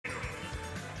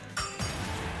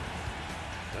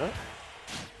Huh?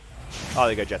 Oh,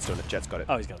 there you go. Jet's doing it. Jet's got it.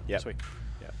 Oh, he's got it. Yep. Sweet.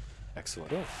 Yeah. Excellent.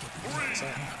 Cool.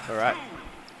 All right.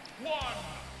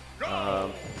 All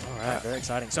right, very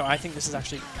exciting. So I think this is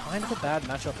actually kind of a bad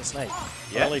matchup for Snake.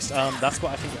 Yeah. Or at least that's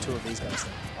what I think the two of these guys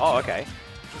think. Oh, okay.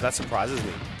 That surprises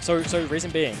me. So reason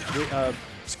being,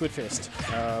 Squidfist,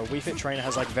 Wii Fit Trainer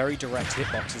has like very direct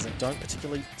hitboxes that don't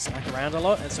particularly smack around a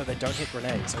lot, and so they don't hit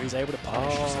grenades. So he's able to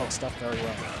punish Snake's stuff very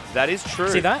well. That is true.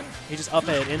 See that? He just up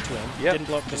aired into him. Yep. Didn't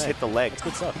blow up the Just grenade. hit the leg. That's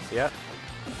good stuff. Yeah.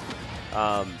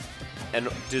 And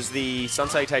does the Sun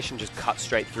Salutation just cut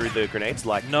straight through the grenades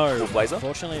like No, Full Blazer?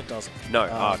 unfortunately it doesn't. No.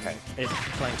 Oh, okay. It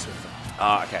clanks with them.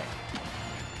 Ah, okay.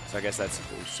 So I guess that's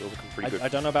still looking pretty good. I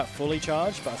don't know about fully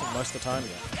charged, but I think most of the time,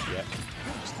 yeah. Yeah.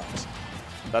 Just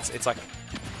nice. It's like,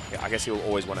 yeah, I guess you'll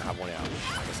always want to have one out,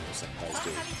 which I guess some players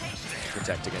do to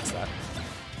protect against that.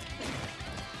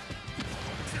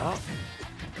 Oh.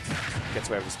 Gets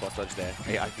away with the spot dodge there.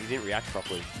 He didn't react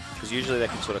properly, because usually they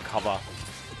can sort of cover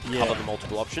the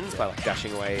multiple options by like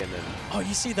dashing away and then... Oh,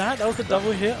 you see that? That was the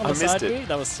double hit on the side B?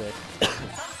 That was sick.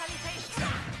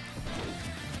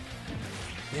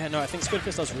 Yeah, no, I think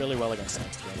Squidfist does really well against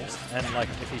Snakes, to be honest. And like,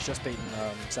 if he's just beaten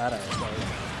Sadar as well.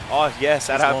 Oh, yeah,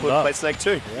 Sadar played Snake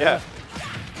too. Yeah.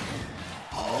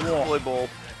 Oh, blue ball.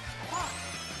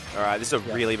 Alright, this is a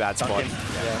really bad spot.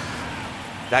 Yeah.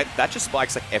 That just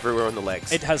spikes like everywhere on the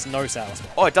legs. It has no sour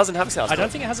spot. Oh, it doesn't have a sour spot. I don't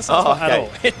think it has a sour spot at all.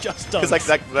 It just does. Because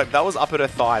like that was up at her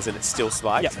thighs and it still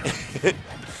spiked. Yep.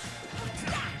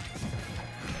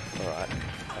 Alright.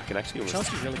 I can actually almost...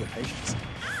 Chelsea's really good patience.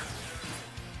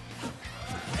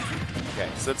 Okay,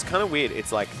 so it's kind of weird.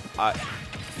 It's like Wii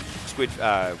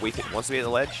Fit wants to be at the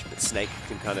ledge, but Snake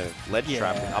can kind of ledge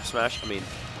trap and up smash. I mean,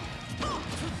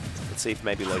 let's see if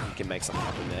maybe Loki can make something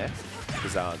happen there.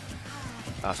 Because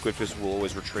Squidfist will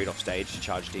always retreat off stage to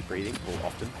charge deep breathing more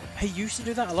often. He used to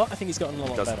do that a lot. I think he's gotten a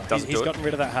lot better. He's gotten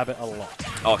rid of that habit a lot.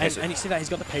 Oh, okay, and you see that he's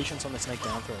got the patience on the Snake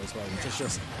down throw as well, which is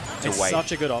just it's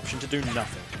such a good option to do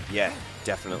nothing. Yeah,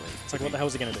 definitely. It's like, what the hell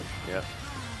is he going to do? Yeah.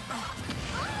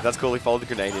 That's cool. He followed the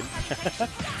grenade in.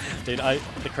 Dude,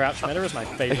 the crouch meta is my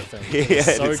favorite thing. Yeah,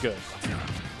 it's so good.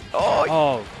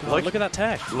 Oh, God, look at that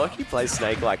tag. Loki plays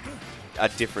Snake like a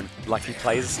different... Like he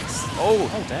plays... Oh,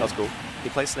 damn. That was cool. He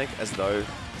plays Snake as though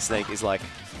Snake is like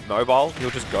mobile. He'll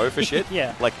just go for shit.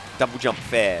 Yeah. Like double jump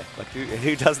fair. Like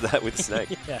who does that with Snake?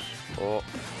 Yeah. Or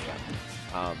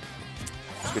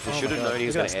Squidfist should have known he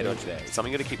was going to air dodge there. It's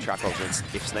something you got to keep track of.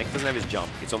 If Snake doesn't have his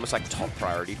jump, it's almost like top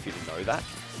priority for you to know that.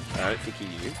 I don't think he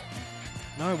knew.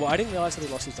 No, well, I didn't realize that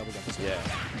he lost his double jump as well. Yeah.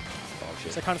 Oh,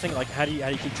 shit. So I kind of think, like, how do you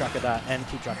keep track of that and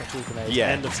keep track of two grenades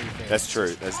and of C4? That's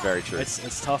true. That's very true.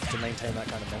 It's tough to maintain that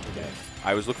kind of mental game. I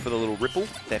always look for the little ripple,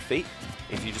 their feet.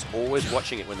 If you're just always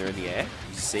watching it when they're in the air,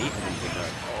 you see, and then you can know,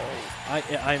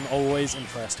 oh. I'm always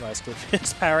impressed by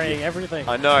Squidfist parrying everything.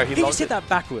 I know. He just hit that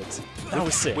backwards. That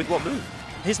was sick. With what move?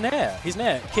 His nair. His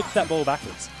nair. Kicked that ball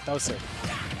backwards. That was sick.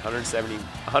 170,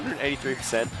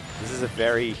 183%. This is a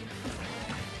very...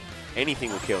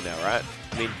 Anything will kill now, right?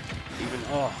 I mean, even...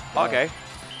 Oh, okay.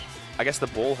 I guess the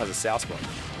ball has a sour spot.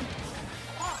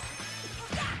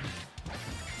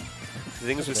 The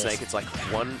thing is with Snake, it's like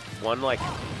one like,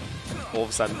 all of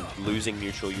a sudden losing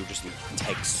neutral, you'll just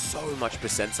take so much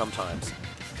percent sometimes.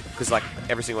 Because like,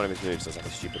 every single one of his moves does like a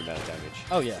stupid amount of damage.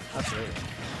 Oh yeah, absolutely.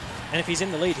 And if he's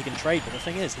in the lead, he can trade, but the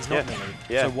thing is, he's not in the lead.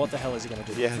 Yeah. So what the hell is he going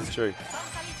to do? Yeah, that's true.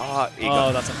 That's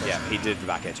unfortunate. Yeah, he did the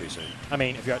back air too soon. I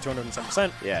mean, if you're at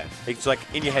 207%. Yeah. It's like,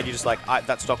 in your head, you're just like,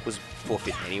 that stock was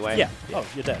forfeit anyway. Yeah. Oh,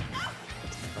 you're dead.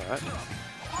 Alright.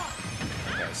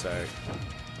 Okay, so...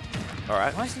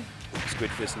 Alright. Why is he...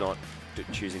 Squidfist not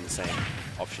choosing the same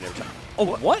option every time. Oh,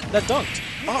 what? That dunked.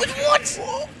 Oh, what?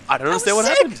 I don't understand what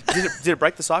happened. Did it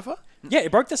break the cipher? Yeah,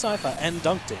 it broke the cipher and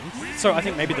dunked him. So I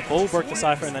think maybe the ball broke the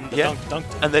cipher and then the dunk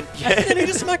dunked him. And then, and then he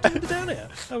just smacked him down here.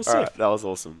 That was sick. Alright, that was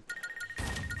awesome.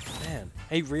 Man,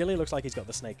 he really looks like he's got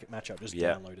the Snake matchup just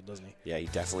downloaded, doesn't he? Yeah, he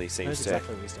definitely seems to.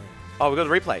 Exactly what he's doing. Oh, we got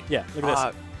the replay. Yeah, look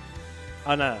at this.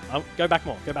 Oh, no. Go back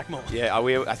more. Go back more. Yeah,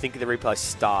 I think the replay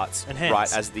starts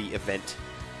right as the event.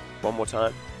 One more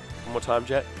time. One more time,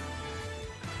 Jet.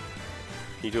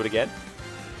 Can you do it again?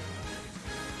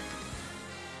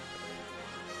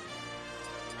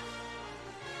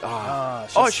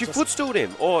 She footstooled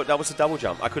him. Or that was a double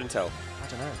jump. I couldn't tell. I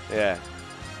don't know. Yeah.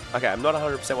 Okay, I'm not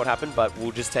 100% what happened, but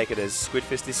we'll just take it as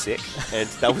Squidfist is sick. And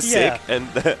that was sick. And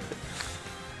that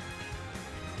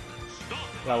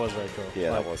was very cool.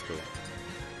 Yeah, that was cool.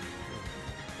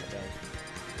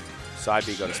 Side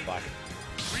B got a spike.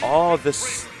 Oh, the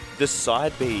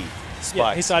side B spike.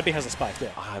 Yeah, his side B has a spike, yeah.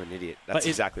 I'm an idiot. That's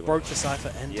exactly what broke the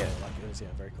cipher and like it was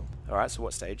very cool. Alright, so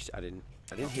what stage? I didn't...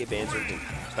 I didn't hear bands or anything.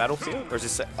 Battlefield? Or is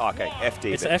this... Oh, okay,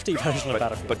 FD. It's an FD version of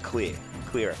Battlefield. But clear.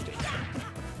 Clear FD.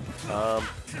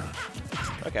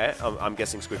 Okay, I'm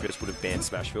guessing Squidfist would have banned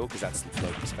Smashville because that's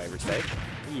Loki's favourite stage.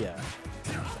 Yeah.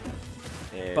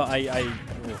 And But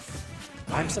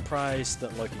I'm surprised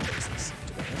that Loki does this,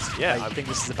 to be honest. Yeah, I think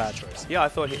this is a bad choice. yeah, I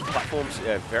thought platforms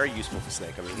very useful for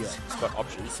Snake. I mean, he's got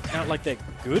options. Not like they're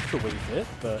good for Wii Fit,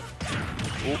 but...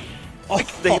 Oh,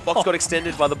 the hitbox got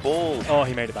extended by the ball. Oh,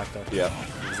 he made it back though. Yeah,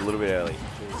 he was a little bit early.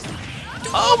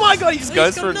 Oh my god, he just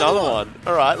goes for another one.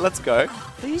 All right, let's go.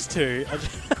 These two are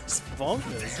just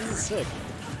bonkers. This is sick.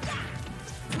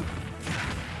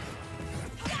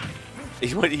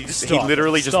 He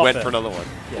literally just went for another one.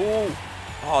 Yeah.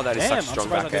 Oh, that is Damn, such a strong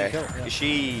I'm back surprised I air. didn't kill it, yeah. Is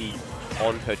she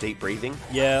on her deep breathing?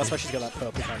 Yeah, that's why she's got that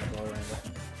purple kind of glow around her.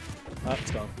 Oh, it's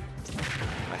gone.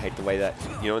 I hate the way that,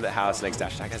 you know, that how Snake's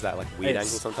dash attack has that like weird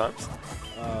angle sometimes.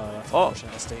 That's Oh.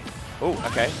 unfortunate, SD. Oh,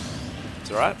 okay. It's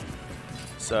alright.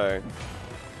 So,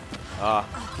 I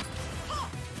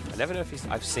never know if he's...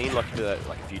 I've seen Loki do that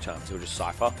like a few times. He'll just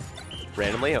cypher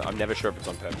randomly. I'm never sure if it's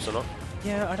on purpose or not.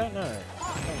 Yeah, I don't know.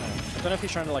 I don't know if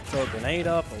he's trying to like throw a grenade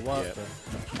up or what. Yeah. But,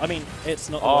 I mean, it's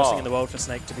not the worst thing in the world for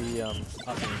Snake to be up in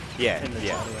the Yeah. chat,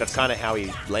 That's kind of how he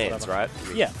lands, Whatever. right?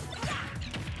 Yeah.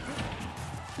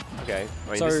 Okay.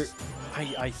 I mean, So, this-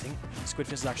 I think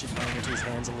Squidfist is actually playing into his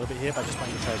hands a little bit here by just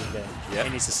playing the trading game. Yeah. He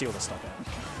needs to seal the stock out.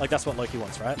 Like, that's what Loki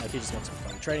wants, right? Like, he just wants to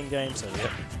play the trading game, so, you know,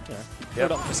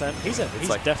 build up the percent. He's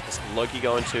like death percent. Loki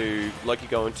going to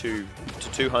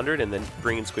 200 and then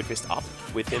bringing Squidfist up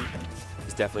with him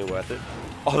is definitely worth it.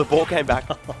 Oh, the ball came back.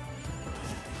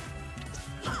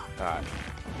 Alright.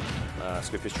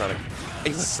 Squidfist trying to... He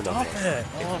went for another Stop one. it!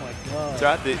 Oh my god. It's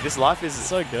alright, this life is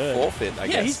So good. forfeit, I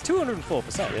guess. Yeah, he's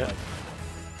 204%. Yeah. Like,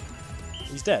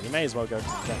 he's dead. He may as well go to the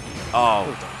death. Oh,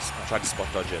 tried to spot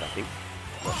dodge it, I think.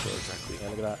 Not sure exactly. Yeah,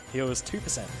 look at that. He was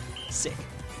 2%. Sick.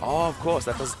 Oh, of course,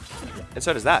 that does... And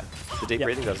so does that. The deep Yep.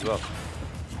 breathing does as well.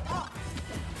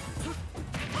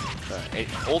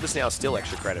 All this now is still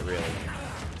extra credit, really.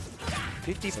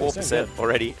 54%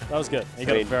 already. That was good. He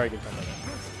got a very good combo there.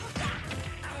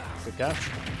 Good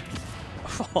catch.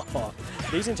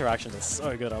 These interactions are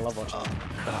so good. I love watching them.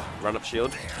 Run up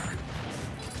shield.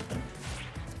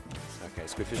 Okay,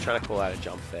 Squidfist trying to call out a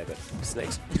jump there, but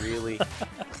Snake's really...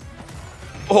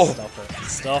 Oh! Stop it.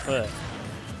 Stop it.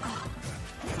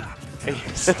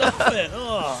 Stop Stop it.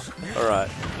 Oh. Alright.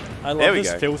 I love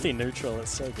this filthy neutral.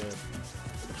 It's so good.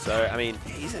 So, I mean,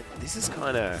 this is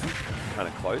kind of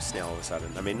close now all of a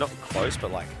sudden. I mean, not close,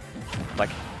 but like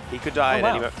he could die at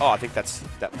any moment. Oh, I think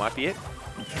that might be it.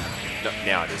 No,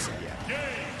 now it is. Yeah.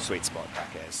 Sweet spot.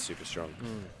 Okay, it's super strong.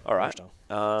 All right.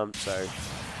 So,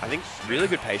 I think really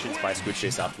good patience by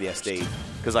Squidfist after the SD,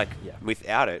 because like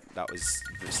without it, it was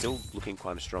still looking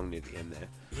kind of strong near the end there.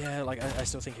 Yeah, like I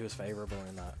still think he was favourable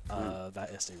in that.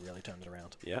 That SD really turned it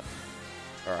around. Yeah.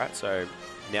 All right. So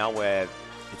now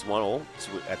it's 1-1. It's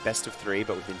a best of 3,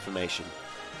 but with information.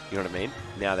 You know what I mean?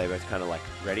 Now they're both kind of like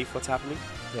ready for what's happening.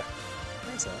 Yeah. I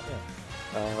think so.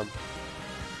 Yeah.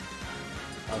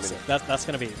 That's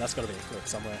got to be a clip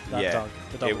somewhere. That dunk,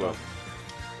 the double dunk.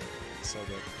 So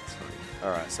good.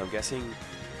 All right. So I'm guessing.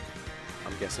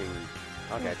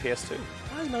 Okay, PS2.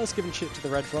 Why is Melis giving shit to the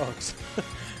Red Frogs?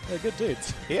 They're good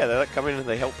dudes. Yeah, they like come in and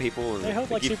they help people. And they help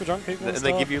like super drunk people. And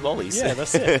they give you lollies. Yeah,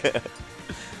 that's it.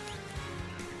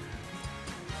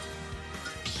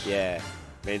 Yeah,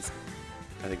 means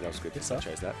I think that was good. I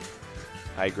chose that.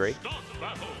 I agree.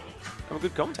 I'm a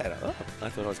good commentator. Oh, I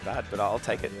thought it was bad, but I'll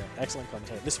take it. Yeah, excellent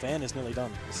commentator. This fan is nearly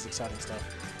done. This is exciting stuff.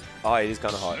 Oh, it is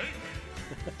kind of hot.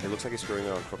 It looks like he's screwing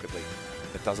it on crookedly.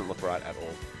 It doesn't look right at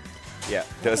all. Yeah,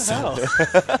 it does.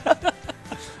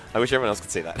 I wish everyone else could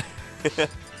see that.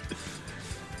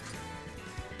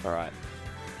 All right.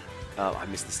 I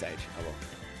missed the stage. Oh well.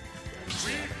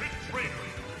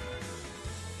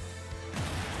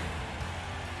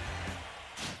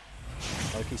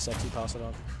 Loki sexy, pass it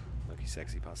on. Loki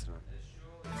sexy, pass it on.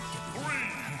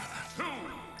 3, 2,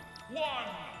 1,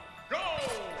 go!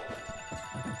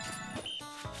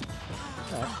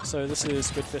 Alright, so this is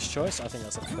Squidfist's choice. I think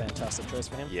that's a fantastic choice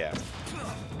for him. Yeah.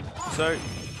 So,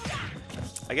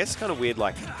 I guess it's kind of weird,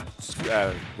 like,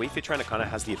 Wii Fit Trainer kind of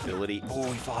has the ability...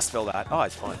 Oh, he fast fell that. Oh,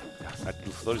 it's fine. I thought he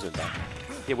was going to die.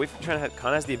 Yeah, Wii Fit Trainer kind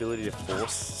of has the ability to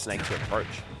force Snake to approach.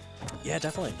 Yeah,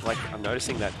 definitely. Like, I'm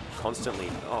noticing that constantly.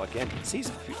 Oh, again, see,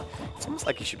 it's almost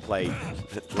like he should play,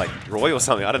 like, Roy or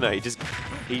something. I don't know. He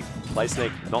plays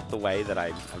Snake not the way that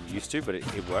I'm used to, but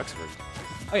it works for him.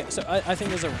 Okay, so I think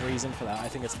there's a reason for that. I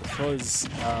think it's because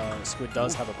Squid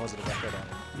does have a positive record on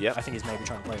him. Yep. I think he's maybe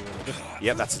trying to play a little different.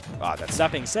 Yep, that's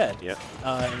That being said, Yep.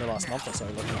 In the last month or so,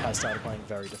 Loki has started playing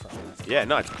very differently. I think. Yeah,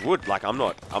 no, it's good. Like I'm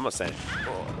not saying.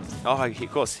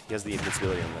 Of course, he has the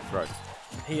invincibility on the throat.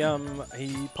 He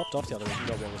popped off the other week and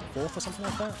got, what was it, 4th or something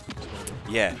like that?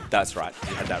 Yeah, that's right.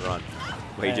 He had that run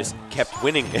where he just kept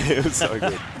winning. It was so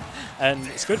good. And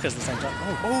Squidfist at the same time.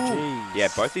 Oh, jeez. Yeah,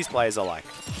 both these players are like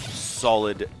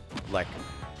solid. Like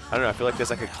I don't know. I feel like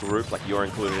there's like a group, like you're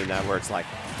included in that, where it's like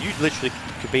you literally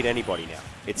could beat anybody now.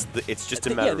 It's just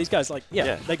a matter. Yeah, these guys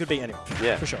they could beat anyone.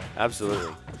 Yeah, for sure.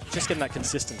 Absolutely. Just getting that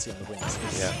consistency on the wins.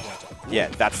 Yeah,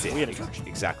 that's it. Weird attraction.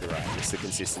 Exactly right. It's the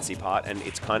consistency part, and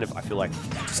it's kind of, I feel like,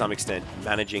 to some extent,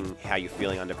 managing how you're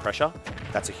feeling under pressure.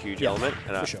 That's a huge element.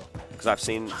 And for sure. Because I've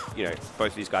seen, both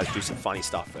of these guys do some funny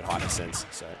stuff at high sense.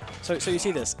 So you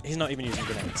see this? He's not even using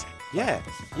grenades. Yeah,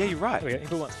 you're right. Okay, he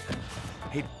put one.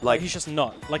 He's just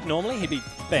not. Like normally he'd be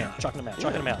bam, chucking him out,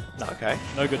 chucking him out. No, okay.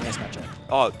 No good in this matchup.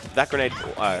 Oh, that grenade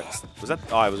was that?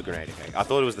 Oh, it was a grenade. Okay, I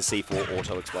thought it was the C4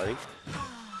 auto exploding.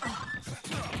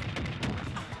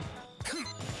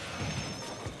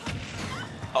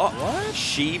 Oh, what?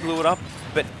 She blew it up,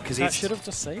 but because he should have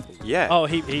disabled. Yeah. Oh,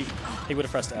 he would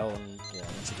have pressed L and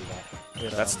once he do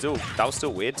that. That was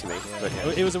still weird to me. Yeah. But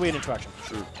yeah. It was a weird interaction.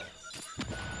 True.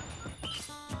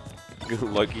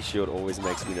 Loki shield always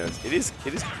makes me nervous. It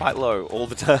is quite low all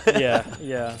the time.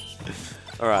 Yeah.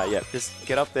 All right, yeah. Just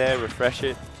get up there, refresh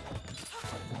it.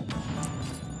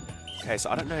 Okay, so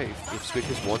I don't know if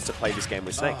Squidfist wants to play this game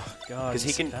with Snake, because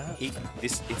he can.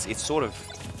 It's sort of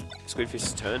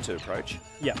Squidfist's turn to approach.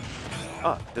 Yeah.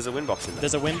 Oh, there's a win box in there.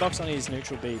 There's a win box on his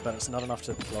neutral B, but it's not enough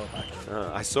to blow it back.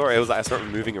 I saw it. I saw it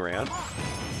moving around.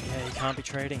 Yeah, he can't be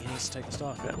trading. He needs to take the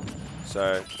stock. Yeah.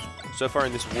 So far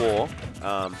in this war,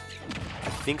 I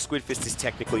think Squidfist is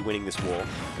technically winning this war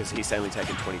because he's only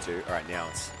taken 22. All right, now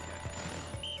it's.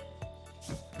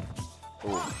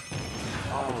 Ooh.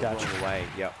 Oh, catch. Wrong way.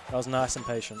 Yep. That was nice and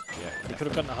patient. Yeah. He could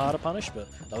have gotten a harder punish,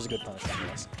 but that was a good punish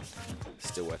nonetheless.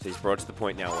 Still worth it. He's brought to the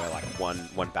point now where like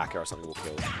one backer or something will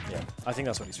kill. Yeah, I think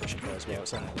that's what he's fishing for as well. It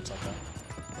certainly looks like that.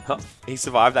 Huh. He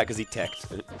survived that because he teched.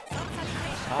 Okay,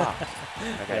 Yeah,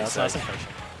 that's nice and patient.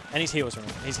 And he's healing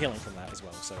from that as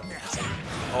well. So.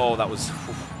 Oh, that was.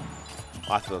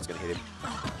 I thought I was going to hit him.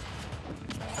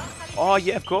 Oh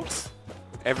yeah, of course.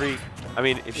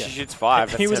 If she shoots 5,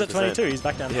 that's he was 10%. at 22. He's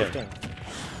back down to 15.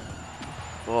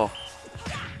 Oh,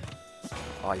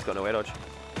 he's got no air dodge.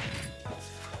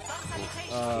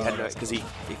 He had no, because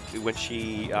when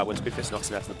Squidfist knocks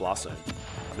him out to the blast zone,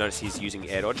 I've noticed he's using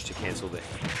air dodge to cancel the,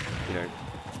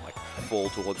 like fall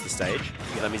towards the stage.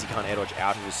 Yeah. That means he can't air dodge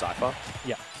out of his Cypher.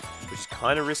 Yeah. Which is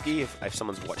kind of risky if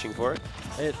someone's watching for it.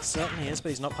 It certainly is, but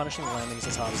he's not punishing the landings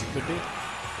as hard as he could be.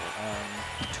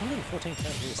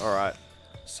 214%. All right.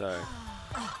 So,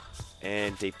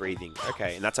 and deep breathing.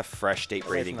 Okay, and that's a fresh deep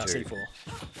breathing too. C4.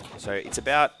 So it's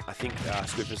about, I think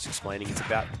Squid was explaining, it's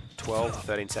about 12 to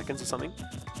 13 seconds or something.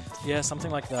 Yeah, something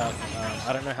like that.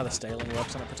 I don't know how the staling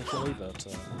works on it particularly, but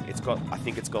I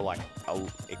think it's got like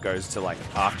it goes to like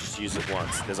after she uses it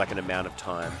once, there's like an amount of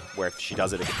time where if she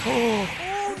does it again. Oh,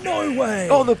 no way!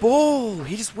 Oh, the ball!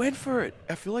 He just went for it.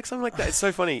 I feel like something like that. It's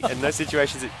so funny. In those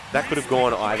situations, that could have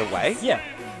gone either way. Yeah.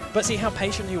 But see how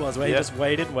patient he was, where he just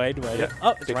waited. Yeah.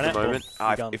 Oh, it's Pick run the out. moment.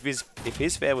 Oh, if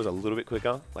his fair was a little bit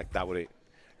quicker, like that would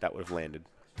have landed.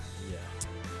 Yeah.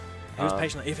 He was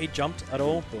patient. If he jumped at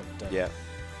all, boom, dead. Yeah.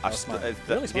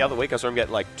 Really the other week I saw him get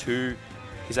like 2.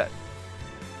 Is that?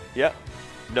 Yeah.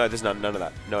 No, there's none of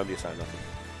that. No MBSI,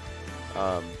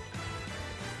 nothing.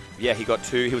 Yeah, he got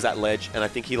 2. He was at ledge, and I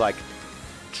think he like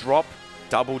dropped,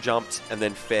 double jumped, and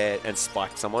then fair and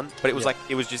spiked someone. But it was like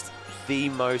it was just the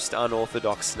most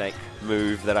unorthodox Snake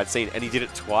move that I'd seen, and he did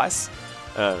it twice.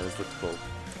 It looked cool.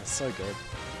 That's so good.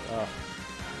 Oh.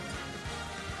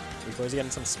 He was getting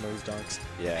some smooth dunks.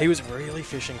 Yeah. He was really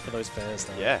fishing for those fairs,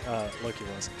 though. Yeah. Loki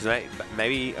was. Because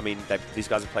maybe, these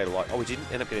guys have played a lot. Oh, we didn't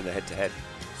end up getting the head-to-head.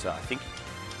 So I think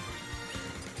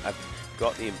I've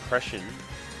got the impression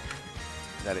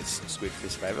that it's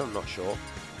Squidfist's favour. I'm not sure.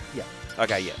 Yeah.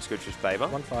 Okay, yeah, Squidfist's favour.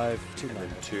 1-5, 2 and then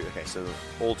 2. Okay, so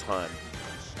all time.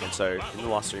 And so in the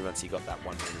last 3 months, he got that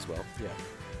 1 win as well. Yeah.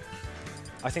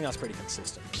 I think that's pretty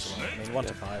consistent as well. I mean, 1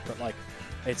 to 5, but like,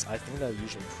 I think they're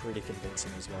usually pretty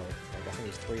convincing as well. Like, I think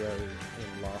it was 3-0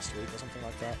 in last week or something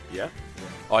like that. Yeah?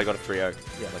 Oh, I got a 3-0.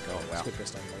 Yeah. Like, oh, wow.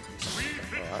 Squidfist and Loki.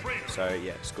 All right. So,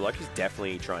 yeah, Loki's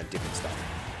definitely trying different stuff.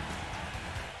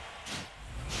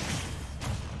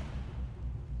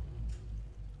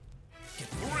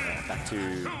 Back to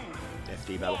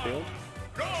FD Battlefield.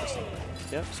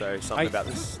 Yeah, so something about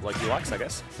this Loki likes, I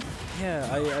guess. Yeah,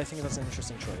 I think that's an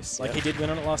interesting choice. Like, Yeah. he did win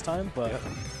on it last time, but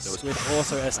Squid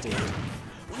also SD.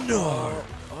 No!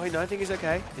 Oh, no, I think he's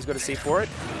okay. He's got a C for it.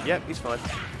 Yep, he's fine.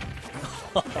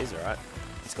 He's alright.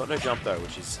 He's got no jump, though,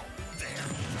 which is...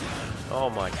 Oh,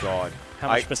 my God. How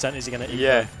much percent is he going to eat?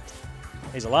 Yeah. Though?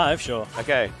 He's alive, sure.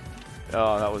 Okay.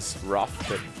 Oh, that was rough,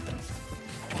 but...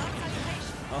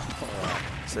 Oh. Alright.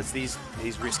 So it's these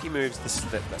risky moves.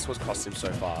 That's what's cost him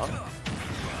so far. Alright,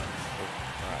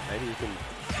 maybe you can...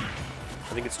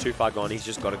 I think it's too far gone. He's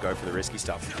just got to go for the risky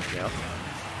stuff now.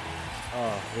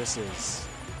 Oh, this is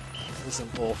an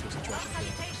awful situation for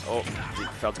him. Oh, he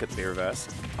failed to get to the reverse.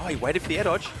 Oh, he waited for the air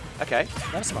dodge. Okay.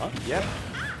 That's smart. Yep.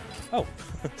 Oh,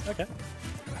 okay.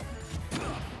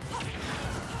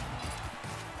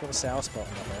 Got a sour spot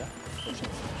on that there.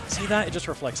 See that? It just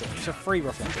reflects it. It's a free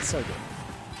reflect. It's so good.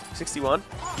 61.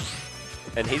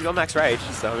 And he's got max rage,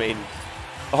 so I mean...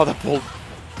 Oh, the ball...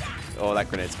 Oh, that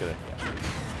grenade's gonna... Yeah.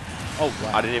 Oh,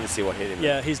 wow. I didn't even see what hit him.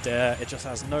 Yeah, he's there. It just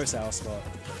has no sour spot.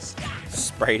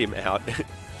 Sprayed him out.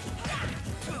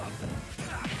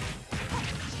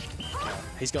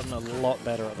 He's gotten a lot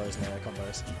better at those melee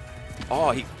combos.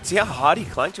 Oh, see how hard he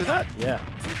clanked with that? Yeah.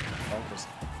 Bonkers.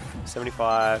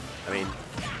 75. I mean,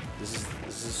 this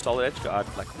is a solid edge guard,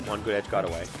 like one good edge guard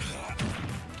away.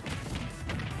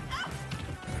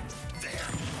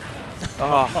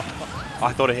 Oh,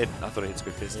 I thought it hit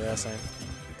squidfist. Yeah, same.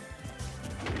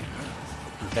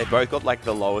 They both got like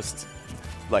the lowest,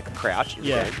 like crouch in the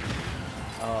game.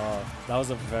 Oh, that was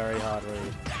a very hard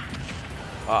read.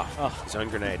 His own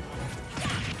grenade.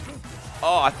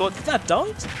 Oh, I thought Is that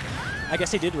dunked? I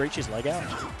guess he did reach his leg out.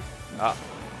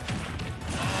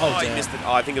 Oh, he damn. missed it.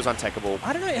 Oh, I think it was untechable.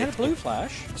 I don't know, it had a blue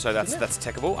flash. So that's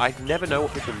techable. I never know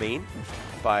what people mean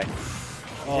by.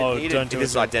 Oh, don't do it. This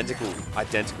is it.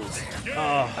 identicals.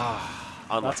 Oh,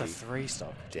 Unlucky. that's a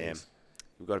 3-stop. Damn.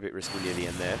 We got a bit risky near the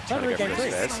end there. That Trying to go game for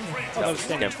those 3. stairs. Oh, that was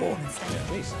game 4. Yeah.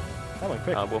 Jeez. That went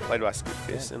quick. Well played by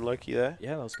Squidfist and Loki there.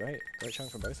 Yeah, that was great. Great showing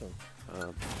from both of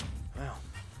them. Wow.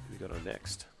 Who we got on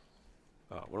next?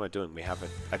 Oh, what am I doing? We have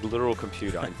a literal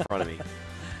computer in front of me.